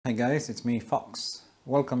Hi guys, it's me Fox.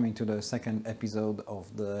 Welcome into the second episode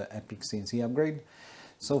of the Epic CNC upgrade.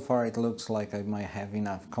 So far it looks like I might have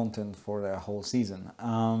enough content for the whole season.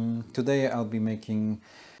 Today I'll be making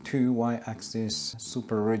two Y-axis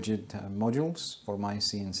super rigid modules for my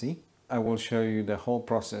CNC. I will show you the whole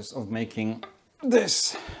process of making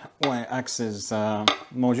this Y-axis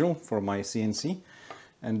module for my CNC,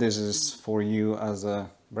 and this is for you as a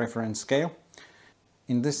reference scale.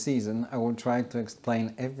 In this season, I will try to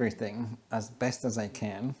explain everything as best as I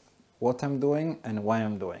can, what I'm doing and why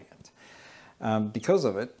I'm doing it. Because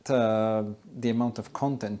of it, the amount of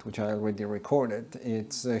content which I already recorded,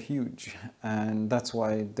 it's huge, and that's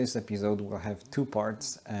why this episode will have two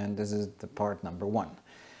parts, and this is the part number one.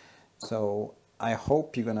 So I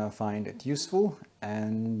hope you're gonna find it useful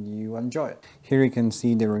and you enjoy it. Here you can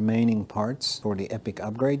see the remaining parts for the Epic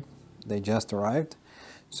upgrade. They just arrived.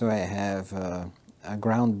 So I have a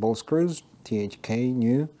ground ball screws, THK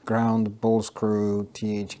new, ground ball screw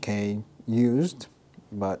THK used,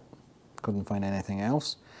 but couldn't find anything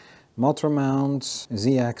else. Motor mounts,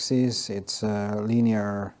 Z-axis, it's a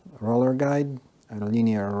linear roller guide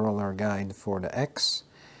for the X.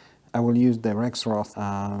 I will use the Rexroth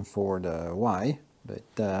for the Y, but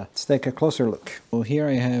let's take a closer look. So here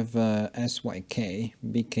I have SYK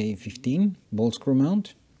BK15 ball screw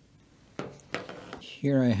mount.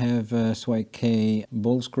 Here I have SYK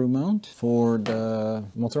ball screw mount for the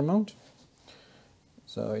motor mount.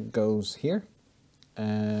 So it goes here,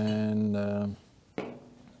 and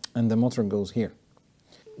the motor goes here.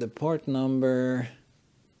 The part number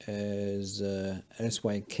is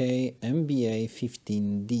SYK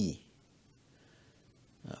MBA15D.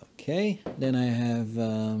 Okay, then I have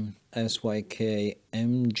SYK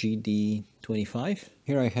MGD25.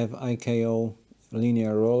 Here I have IKO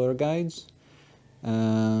linear roller guides.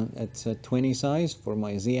 It's a 20 size for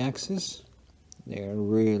my Z-axis. They're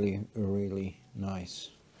really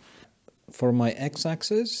nice. For my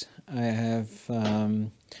X-axis, I have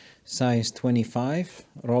size 25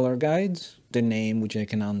 roller guides, the name which I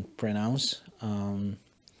cannot pronounce. I'm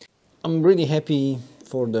really happy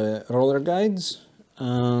for the roller guides,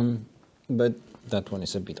 but that one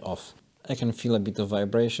is a bit off. I can feel a bit of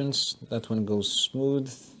vibrations. That one goes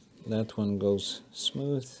smooth, that one goes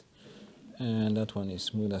smooth, and that one is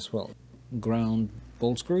smooth as well. Ground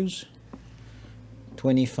bolt screws,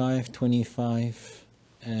 25, 25,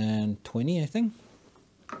 and 20, I think.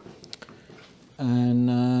 And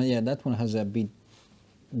yeah, that one has a bit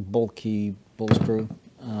bulky bolt screw.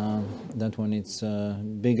 That one is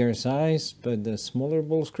bigger size, but the smaller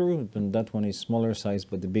bolt screw. And that one is smaller size,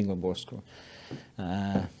 but the bigger bolt screw.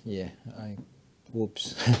 Yeah,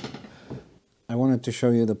 whoops. I wanted to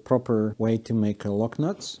show you the proper way to make lock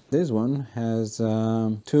nuts. This one has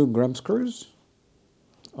two grub screws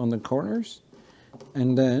on the corners,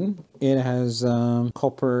 and then it has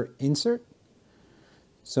copper insert.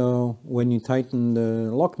 So when you tighten the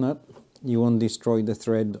lock nut, you won't destroy the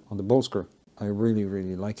thread on the bolt screw. I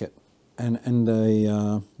really like it. And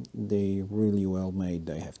they really well made,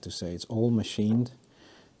 I have to say. It's all machined,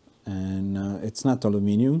 and it's not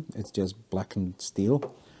aluminum, it's just blackened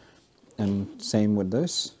steel. And same with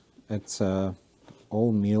this, it's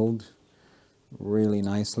all milled really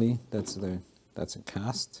nicely. That's a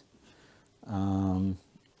cast,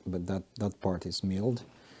 but that part is milled,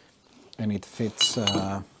 and it fits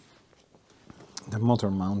the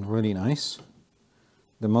motor mount really nice.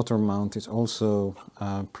 The motor mount is also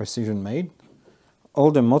precision made.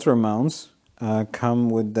 All the motor mounts come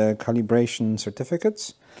with the calibration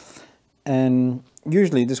certificates, and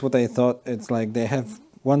usually this is what I thought. It's like they have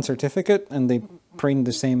one certificate and they print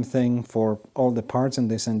the same thing for all the parts and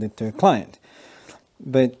they send it to a client.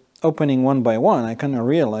 But opening one by one, I kind of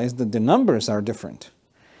realized that the numbers are different.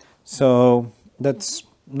 So that's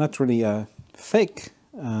not really a fake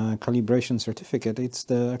calibration certificate, it's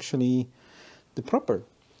actually the proper.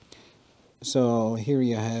 So here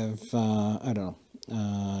you have, I don't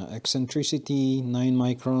know, eccentricity 9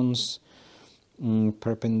 microns,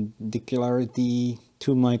 perpendicularity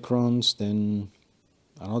 2 microns, then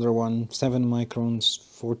another one 7 microns,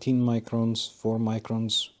 14 microns, 4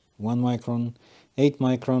 microns, 1 micron, 8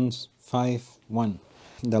 microns, 5, 1.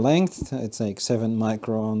 The length, it's like 7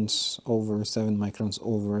 microns over, 7 microns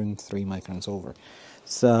over, and 3 microns over.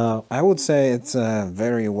 So I would say it's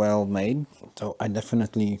very well made. So I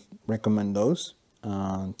definitely recommend those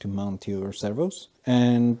to mount your servos.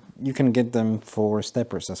 And you can get them for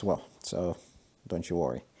steppers as well, so don't you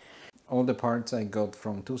worry. All the parts I got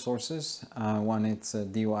from two sources. One it's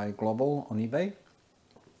DIY Global on eBay.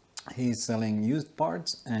 He's selling used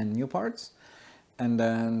parts and new parts. And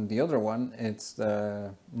then the other one, it's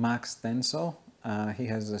the maxtenso He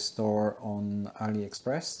has a store on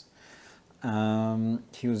AliExpress.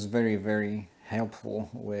 He was very helpful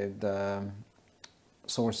with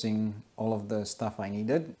sourcing all of the stuff I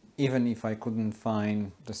needed. Even if I couldn't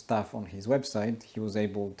find the stuff on his website, he was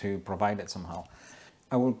able to provide it somehow.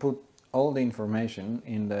 I will put all the information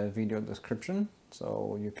in the video description,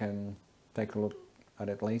 so you can take a look at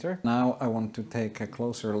it later. Now I want to take a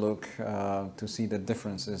closer look to see the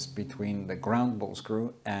differences between the ground ball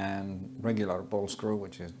screw and regular ball screw,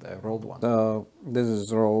 which is the rolled one. So this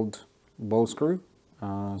is rolled ball screw,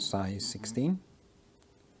 size 16.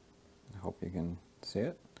 I hope you can see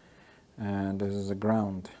it. And this is a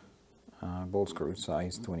ground ball screw,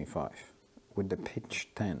 size 25, with the pitch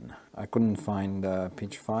 10. I couldn't find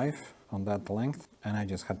pitch 5 on that length, and I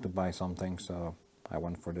just had to buy something, so I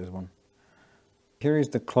went for this one. Here is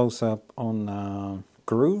the close-up on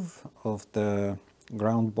groove of the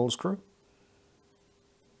ground ball screw.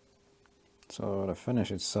 So the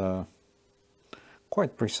finish is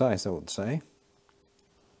quite precise, I would say.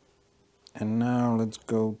 And now let's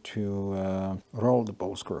go to roll the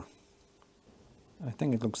ball screw. I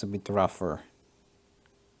think it looks a bit rougher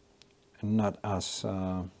and not as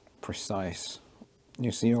precise.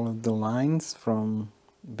 You see all of the lines from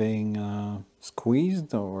being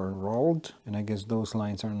squeezed or rolled, and I guess those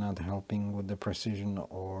lines are not helping with the precision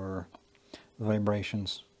or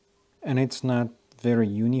vibrations. And it's not very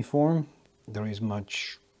uniform. There is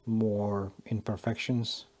much more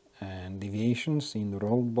imperfections and deviations in the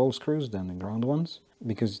rolled ball screws than the ground ones,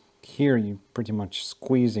 because here you're pretty much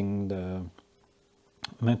squeezing the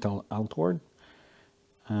metal outward,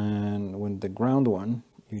 and with the ground one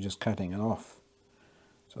you're just cutting it off.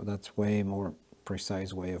 So that's way more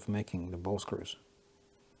precise way of making the ball screws.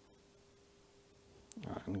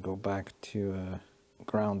 And go back to a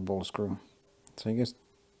ground ball screw. So I guess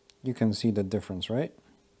you can see the difference, right?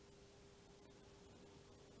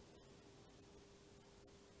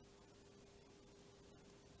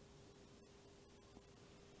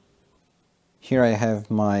 Here I have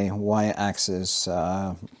my y-axis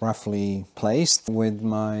roughly placed with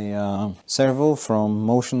my servo from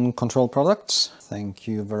Motion Control Products. Thank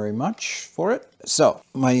you very much for it. So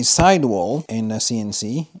my sidewall in the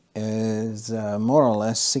CNC is more or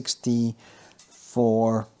less 60.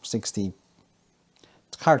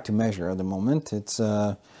 It's hard to measure at the moment. It's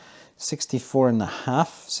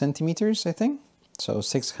 64.5 centimeters, I think. So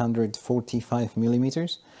 645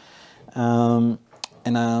 millimeters.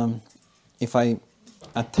 If I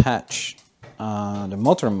attach the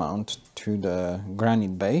motor mount to the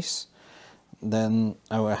granite base, then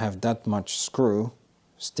I will have that much screw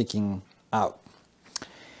sticking out,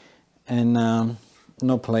 and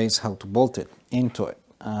no place how to bolt it into it.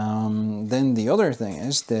 Then the other thing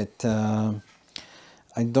is that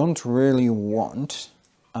I don't really want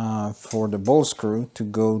for the ball screw to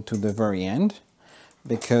go to the very end,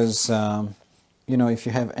 because you know, if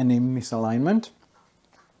you have any misalignment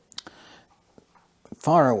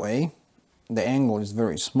far away, the angle is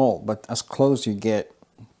very small, but as close you get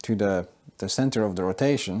to the center of the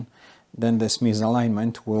rotation, then this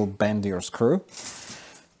misalignment will bend your screw.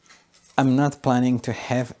 I'm not planning to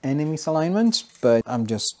have any misalignments, but I'm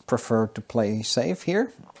just prefer to play safe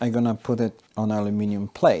here. I'm gonna put it on aluminum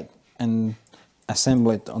plate and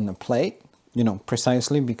assemble it on the plate, you know,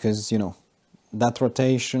 precisely, because, you know, that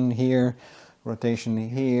rotation here,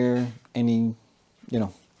 any, you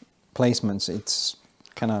know, placements, it's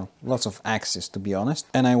kind of lots of axis, to be honest.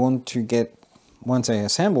 And I want to get, once I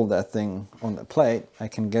assemble that thing on the plate, I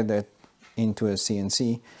can get it into a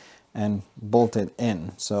CNC and bolt it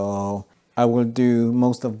in. So I will do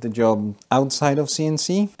most of the job outside of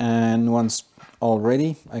CNC, and once all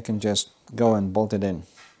ready, I can just go and bolt it in.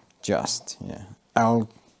 Yeah. I'll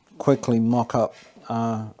quickly mock up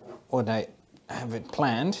what I have it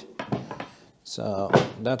planned. So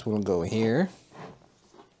that will go here.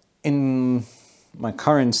 In my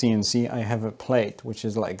current CNC, I have a plate which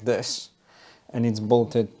is like this, and it's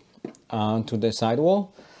bolted to the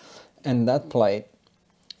sidewall. And that plate,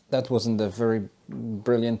 that wasn't a very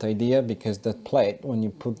brilliant idea, because that plate, when you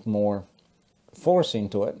put more force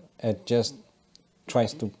into it, it just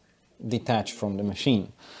tries to detach from the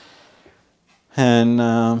machine. And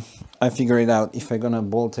I figured out, if I'm gonna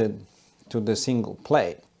bolt it to the single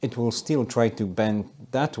plate, it will still try to bend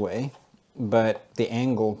that way, but the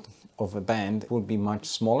angle of a bend will be much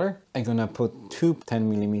smaller. I'm gonna put two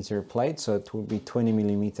 10mm plates, so it will be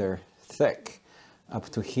 20mm thick up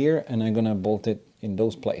to here, and I'm gonna bolt it in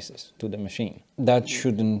those places to the machine. That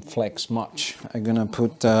shouldn't flex much. I'm gonna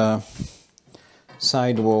put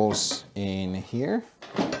sidewalls in here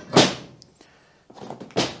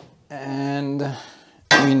and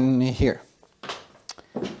in here.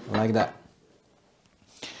 like that.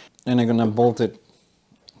 And I'm gonna bolt it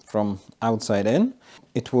from outside in.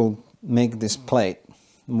 It will make this plate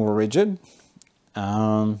more rigid,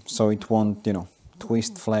 so it won't, you know,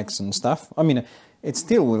 twist, flex and stuff. I mean, it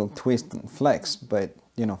still will twist and flex, but,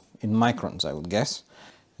 you know, in microns, I would guess.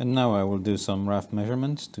 And now I will do some rough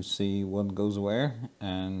measurements to see what goes where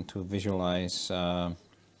and to visualize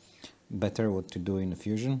better what to do in the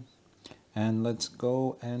Fusion. And let's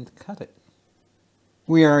go and cut it.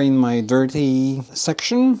 We are in my dirty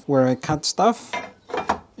section where I cut stuff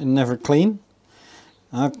and never clean.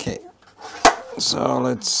 Okay, so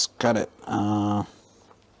let's cut it.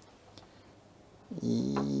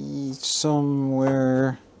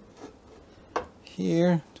 Somewhere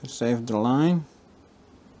here to save the line.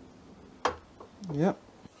 Yep.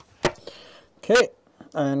 Okay,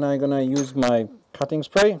 and I'm gonna use my cutting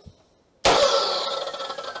spray.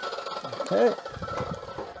 Okay.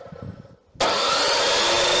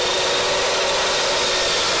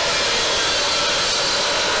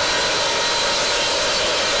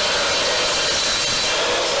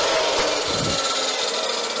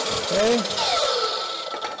 Okay.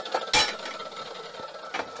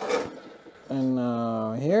 And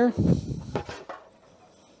here.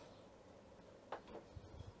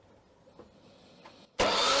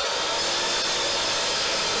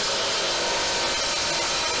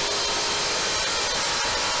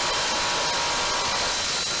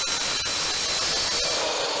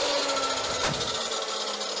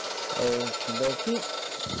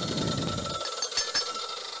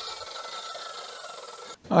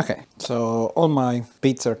 Okay, so all my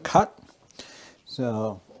bits are cut.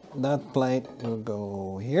 So that plate will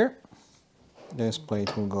go here. This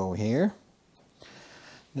plate will go here.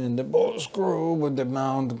 Then the ball screw with the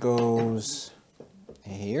mount goes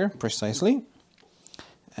here precisely.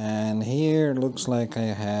 And here looks like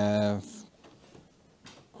I have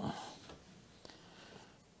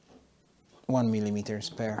 1 millimeter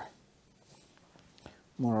spare,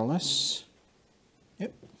 more or less.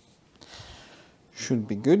 Yep, should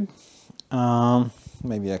be good.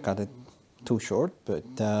 Maybe I cut it too short, but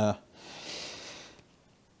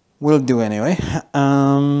will do anyway.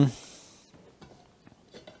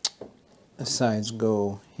 The sides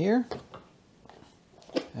go here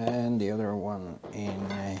and the other one in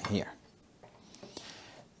here.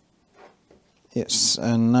 Yes,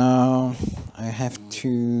 and now I have to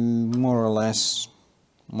more or less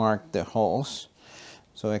mark the holes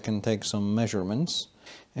so I can take some measurements.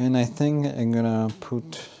 And I think I'm gonna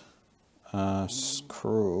put a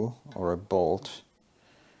screw or a bolt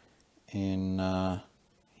in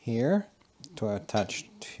here to attach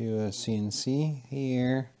to a CNC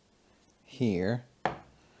here, here,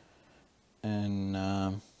 and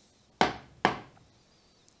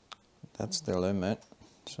that's the limit.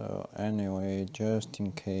 So anyway, just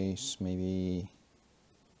in case, maybe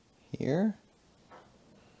here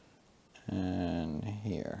and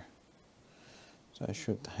here. So I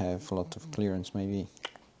should have a lot of clearance, maybe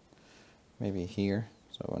here.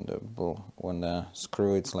 So when the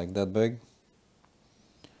screw it's like that big,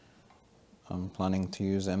 I'm planning to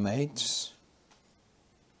use M8s.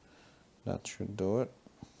 That should do it.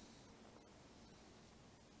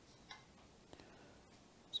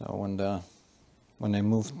 So when I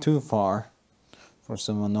move too far for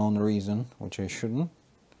some unknown reason, which I shouldn't,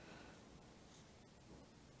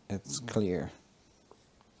 it's clear.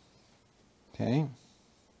 Okay.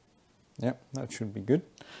 Yep, that should be good.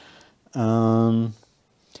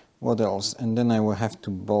 What else? And then I will have to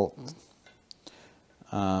bolt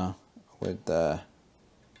with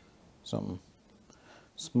some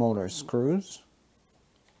smaller screws,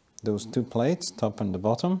 those two plates, top and the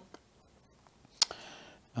bottom.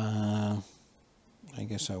 I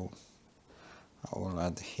guess I will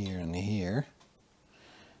add here and here,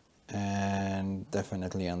 and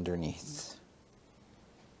definitely underneath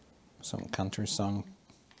some countersunk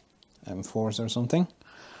M4s or something,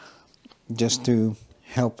 just to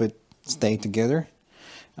help it stay together.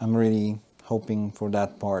 I'm really hoping for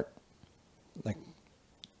that part, like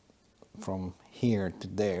from here to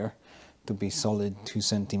there, to be solid 2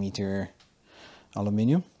 centimeter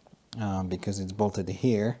aluminum, because it's bolted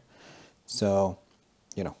here, so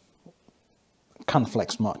you know, can't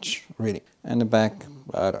flex much really. And the back,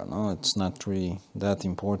 I don't know, it's not really that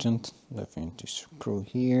important. Definitely screw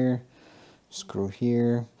here,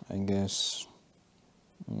 I guess,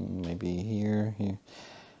 maybe here,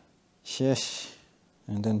 shush,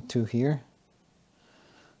 and then 2 here.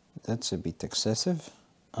 That's a bit excessive.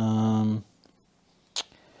 Yeah,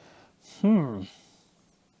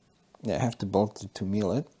 I have to bolt it to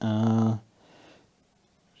mill it.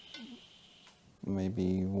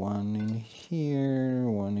 Maybe 1 in here,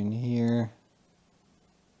 1 in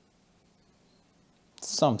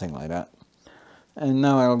something like that. And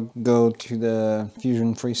now I'll go to the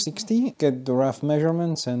Fusion 360, get the rough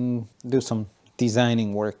measurements and do some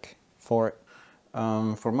designing work for it.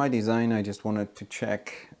 For my design, I just wanted to check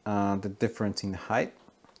the difference in height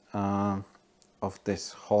of this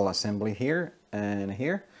whole assembly here and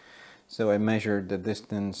here. So I measured the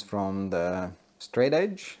distance from the straight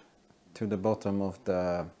edge to the bottom of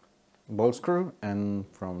the ball screw and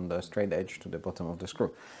from the straight edge to the bottom of the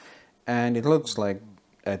screw. And it looks like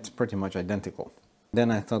it's pretty much identical.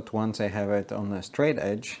 Then I thought once I have it on a straight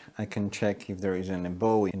edge, I can check if there is any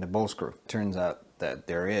bow in the ball screw. Turns out that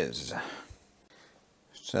there is.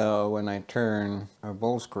 So when I turn a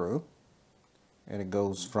ball screw, it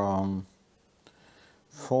goes from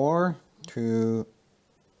 4 to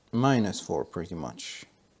 -4 pretty much.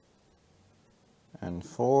 And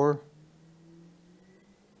 4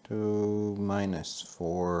 to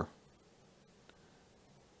 -4.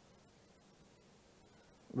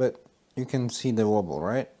 But you can see the wobble,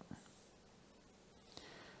 right?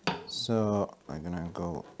 So I'm gonna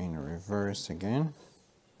go in reverse again.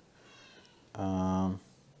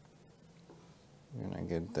 You're gonna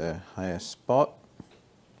get the highest spot,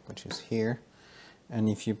 which is here, and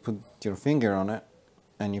if you put your finger on it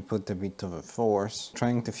and you put a bit of a force,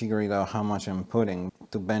 trying to figure it out how much I'm putting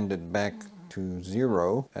to bend it back to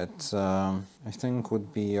 0, it's I think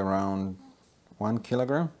would be around 1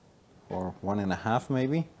 kilogram or 1.5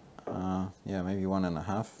 maybe. Yeah, maybe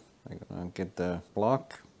 1.5. I'm gonna get the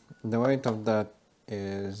block. The weight of that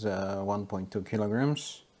is 1.2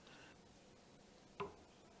 kilograms.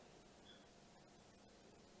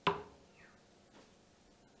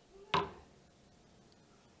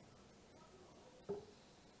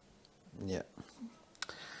 Yeah,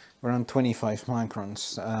 around 25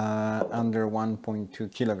 microns, under 1.2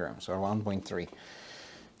 kilograms or 1.3.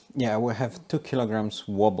 Yeah, we have 2 kilograms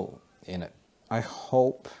wobble in it. I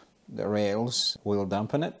hope the rails will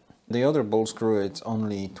dampen it. The other ball screw, it's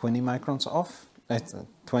only 20 microns off. It's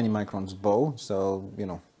 20 microns bow, so you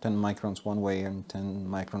know, 10 microns one way and 10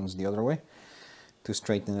 microns the other way to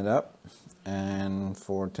straighten it up. And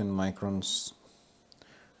for 10 microns,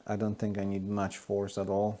 I don't think I need much force at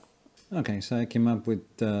all. Okay, so I came up with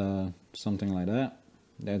something like that.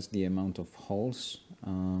 That's the amount of holes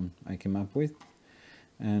I came up with.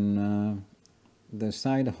 And the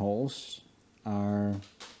side holes are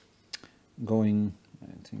going,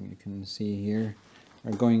 I think you can see here,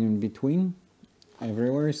 are going in between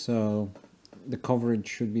everywhere, so the coverage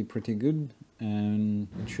should be pretty good and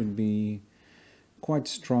it should be quite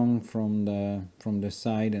strong from the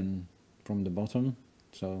side and from the bottom,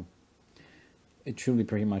 so it should be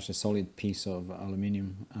pretty much a solid piece of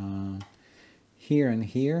aluminium. Here and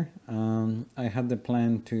here I had the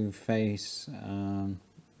plan to face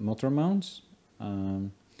motor mounts,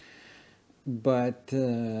 but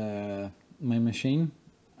my machine,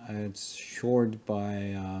 it's short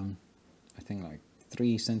by I think like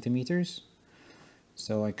 3 centimeters,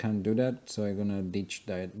 so I can't do that. So I'm gonna ditch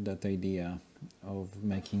that idea of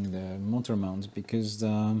making the motor mounts, because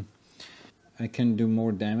I can do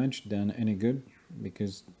more damage than any good,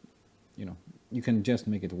 because you know, you can just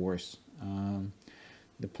make it worse.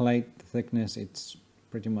 The plate thickness, it's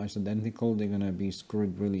pretty much identical. They're gonna be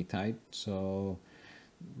screwed really tight, so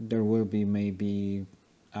there will be maybe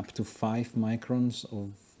up to 5 microns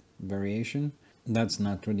of variation. That's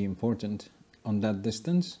not really important on that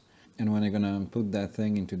distance. And when I'm gonna put that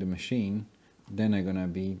thing into the machine, then I'm gonna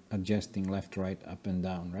be adjusting left, right, up and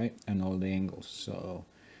down, right, and all the angles. So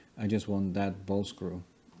I just want that ball screw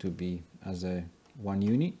to be as a one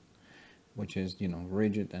unit, which is, you know,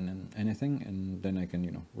 rigid and anything, and then I can,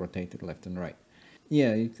 you know, rotate it left and right.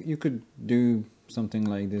 Yeah, you could do something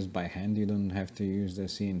like this by hand. You don't have to use the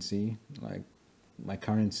CNC. Like my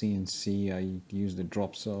current CNC, I use the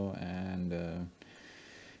drop saw and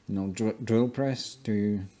you know, drill press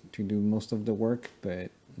to do most of the work.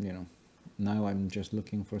 But you know, now I'm just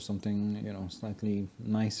looking for something, you know, slightly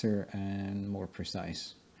nicer and more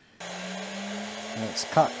precise. Let's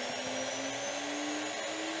cut.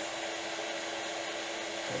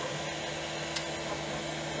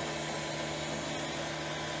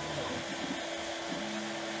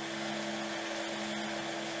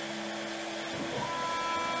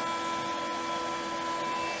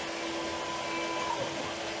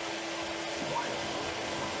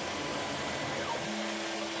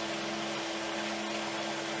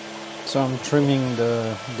 So I'm trimming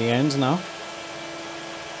the ends now.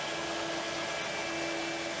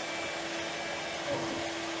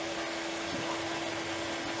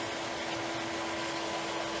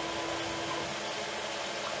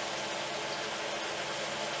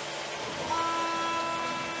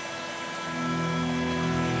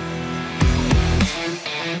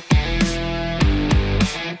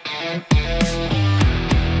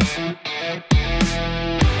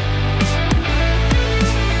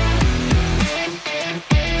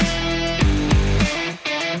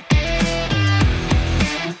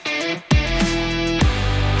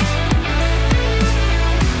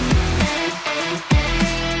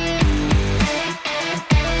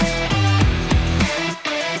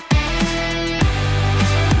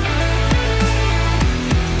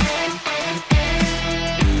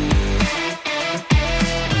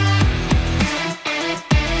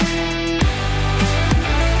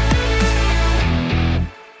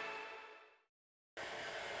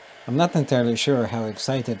 I'm not entirely sure how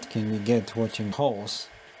excited can we get watching holes.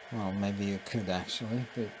 Well, maybe you could actually,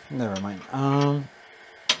 but never mind.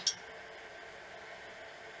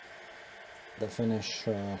 The finish,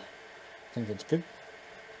 I think it's good.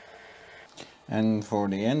 And for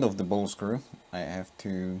the end of the ball screw, I have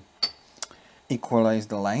to equalize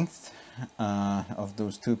the length of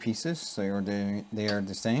those two pieces so they are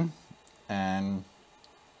the same. And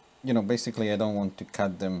you know, basically I don't want to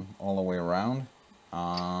cut them all the way around,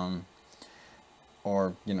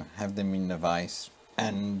 or you know, have them in the vise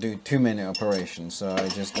and do too many operations. So I'm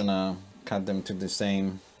just gonna cut them to the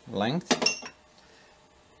same length.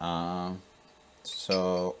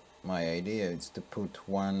 So my idea is to put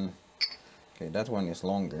one, okay, that one is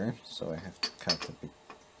longer, so I have to cut a bit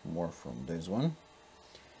more from this one,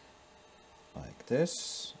 like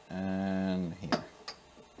this, and here.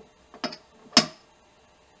 That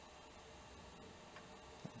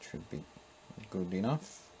should be good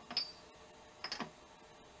enough.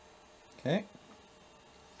 Okay.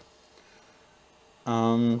 So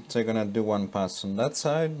I'm gonna do one pass on that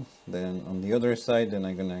side, then on the other side, then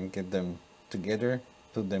I'm gonna get them together,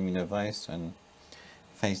 put them in a vise and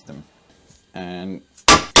face them. And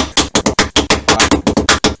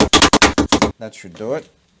that should do it.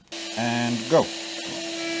 And go.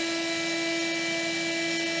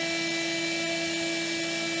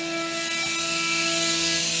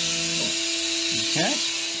 Okay.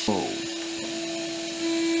 Oh.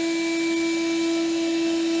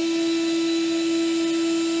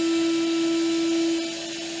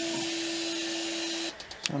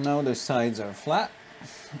 So now the sides are flat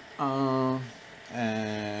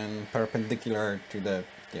and perpendicular to the,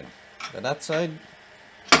 you know, that side.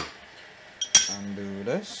 Undo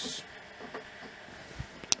this.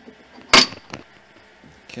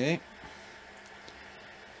 Okay.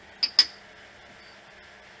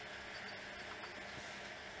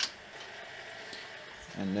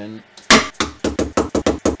 And then,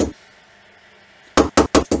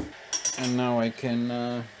 and now I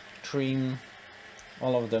can trim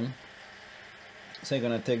all of them. So I'm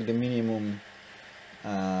gonna take the minimum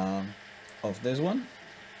of this one,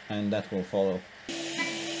 and that will follow.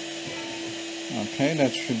 Okay,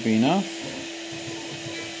 that should be enough.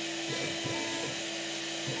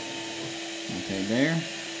 Okay, there,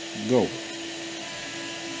 go.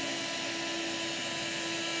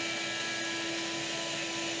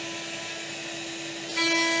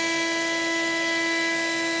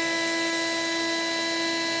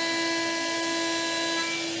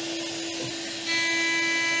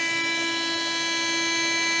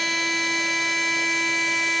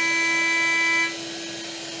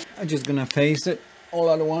 I'm just gonna face it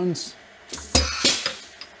all at once.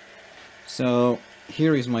 So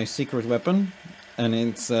here is my secret weapon, and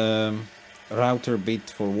it's a router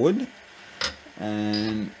bit for wood,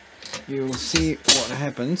 and you'll see what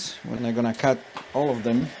happens when I'm gonna cut all of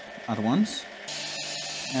them at once.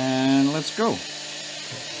 And let's go.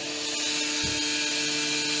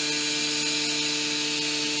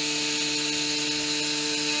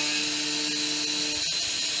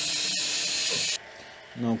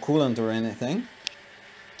 No coolant or anything.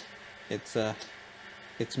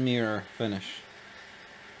 It's mirror finish.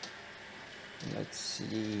 Let's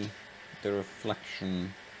see the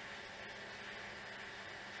reflection.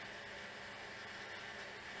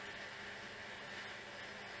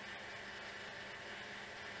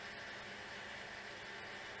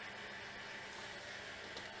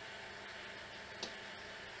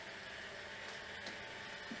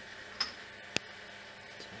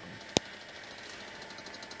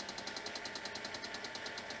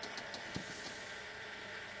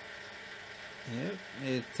 Yep,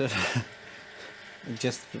 it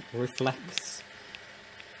just reflects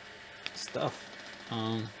stuff.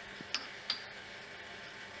 I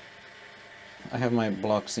have my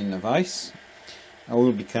blocks in a vise. I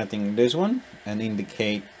will be cutting this one and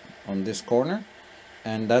indicate on this corner,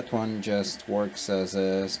 and that one just works as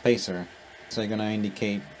a spacer. So I'm gonna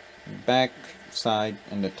indicate back, side,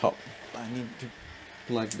 and the top. I need to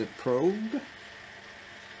plug the probe.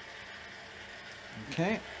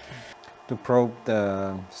 Okay. To probe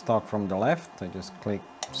the stock from the left, I just click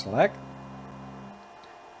select,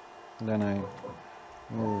 then I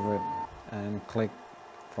move it and click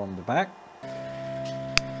from the back.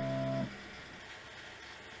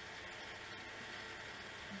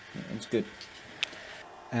 It's good,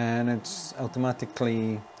 and it's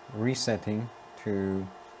automatically resetting to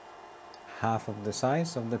half of the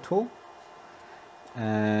size of the tool.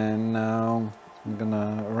 And now I'm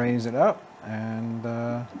gonna raise it up and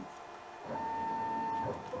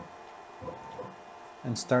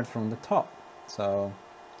start from the top. So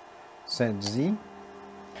set Z,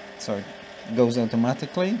 so it goes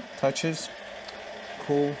automatically, touches,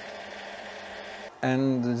 cool.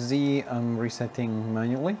 And the Z I'm resetting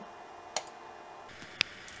manually.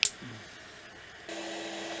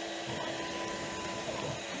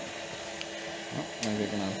 Oh, maybe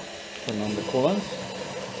I'm gonna turn on the coolant.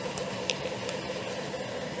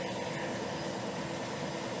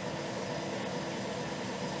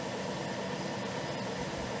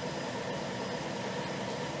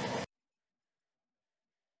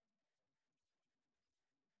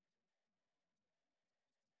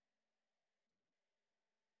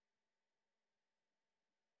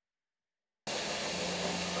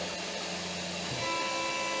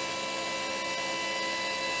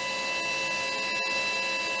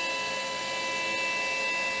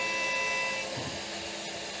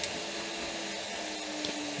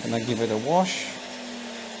 And I give it a wash.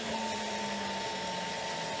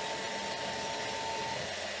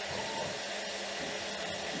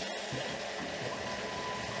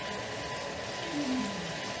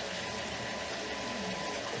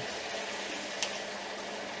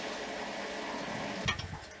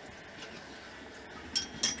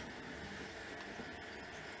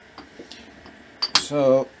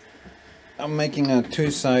 So I'm making two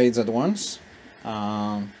sides at once.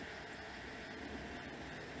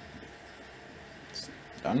 It's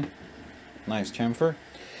done. Nice chamfer.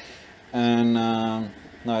 And now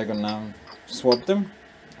I'm gonna swap them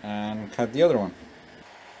and cut the other one.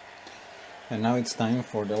 And now it's time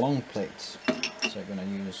for the long plates. So I'm gonna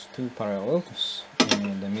use two parallels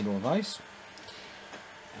in the middle vise.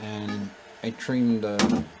 And I trimmed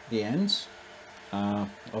the ends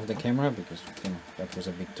of the camera because that was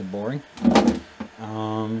a bit too boring.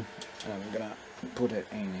 I'm gonna put it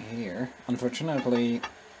in here. Unfortunately,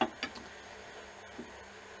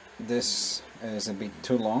 this is a bit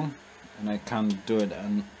too long and I can't do it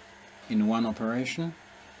in one operation.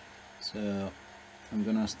 So I'm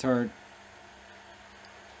gonna start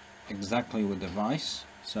exactly with the vise.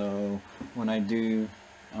 So when I do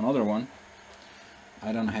another one,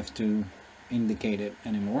 I don't have to indicate it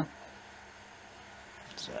anymore.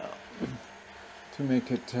 So to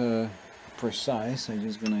make it precise, I'm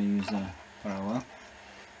just gonna use the parallel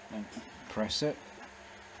and press it.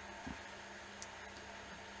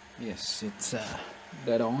 Yes, it's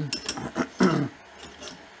dead on. Now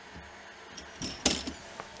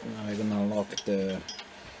I'm gonna lock the.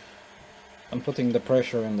 I'm putting the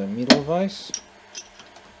pressure in the middle vise,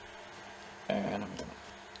 and I'm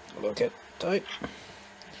gonna lock it tight.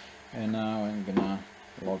 And now I'm gonna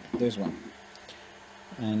lock this one.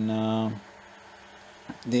 And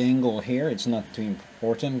the angle here, it's not too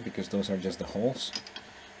important because those are just the holes,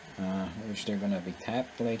 which they're gonna be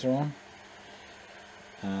tapped later on.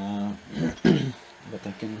 But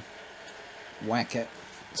I can whack it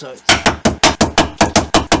so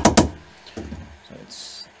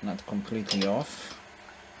it's not completely off.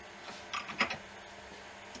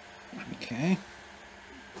 Okay.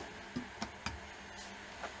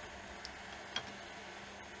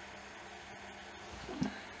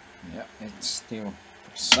 Yeah, it's still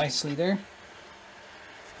precisely there.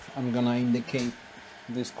 I'm gonna indicate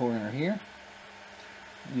this corner here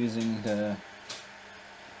using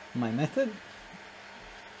my method.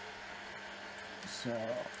 So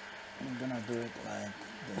I'm gonna do it like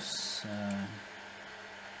this.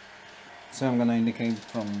 So I'm gonna indicate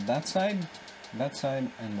from that side,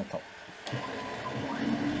 and the top.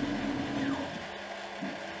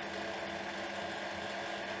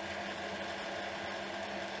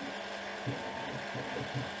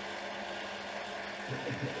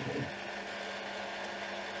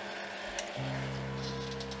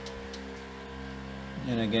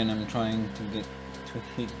 And again, I'm trying to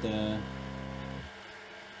hit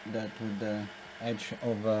that with the edge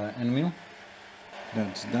of end mill.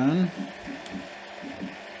 That's done.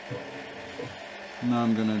 Now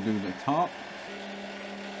I'm gonna do the top.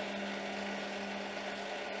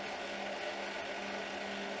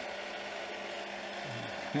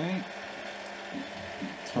 Okay.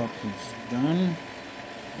 Top is done.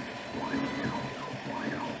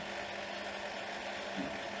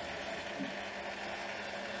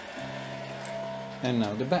 And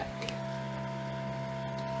now the back.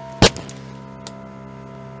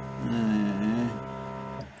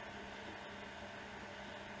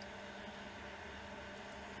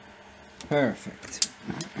 Perfect.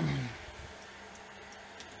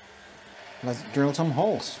 Let's drill some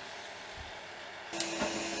holes.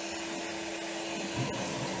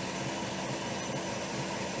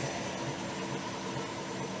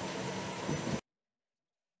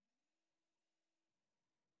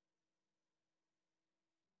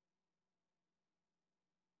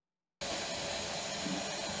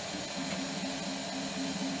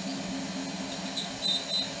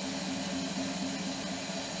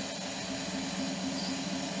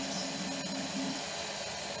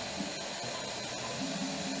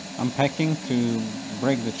 unpacking to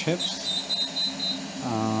break the chips.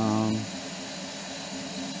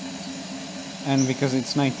 And because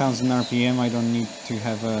it's 9000 RPM, I don't need to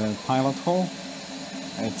have a pilot hole.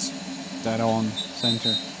 It's dead on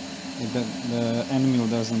center. The end mill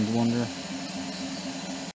doesn't wander.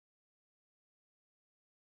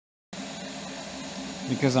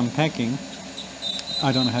 Because I'm packing,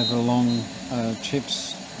 I don't have a long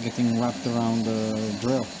chips getting wrapped around the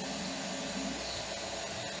drill.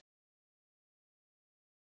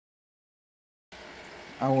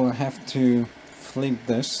 I will have to flip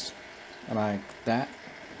this like that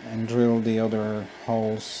and drill the other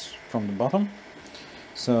holes from the bottom.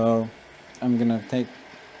 So I'm gonna take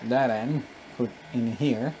that end, put in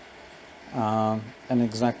here, and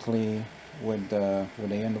exactly with the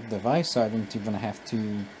end of the vise, so I don't even have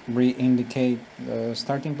to re-indicate the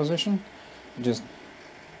starting position. Just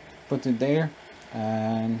put it there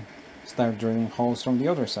and start drilling holes from the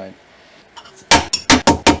other side.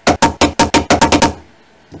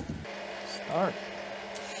 Start.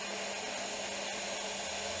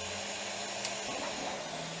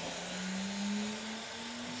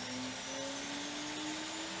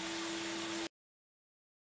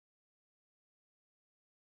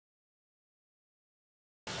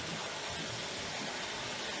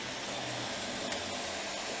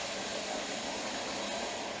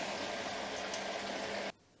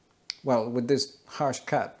 Well, with this harsh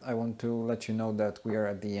cut, I want to let you know that we are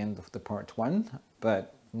at the end of the part 1,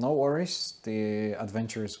 but no worries, the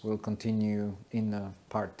adventures will continue in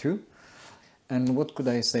part 2. And what could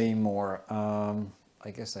I say more? I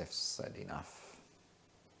guess I've said enough.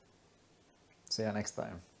 See you next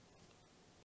time.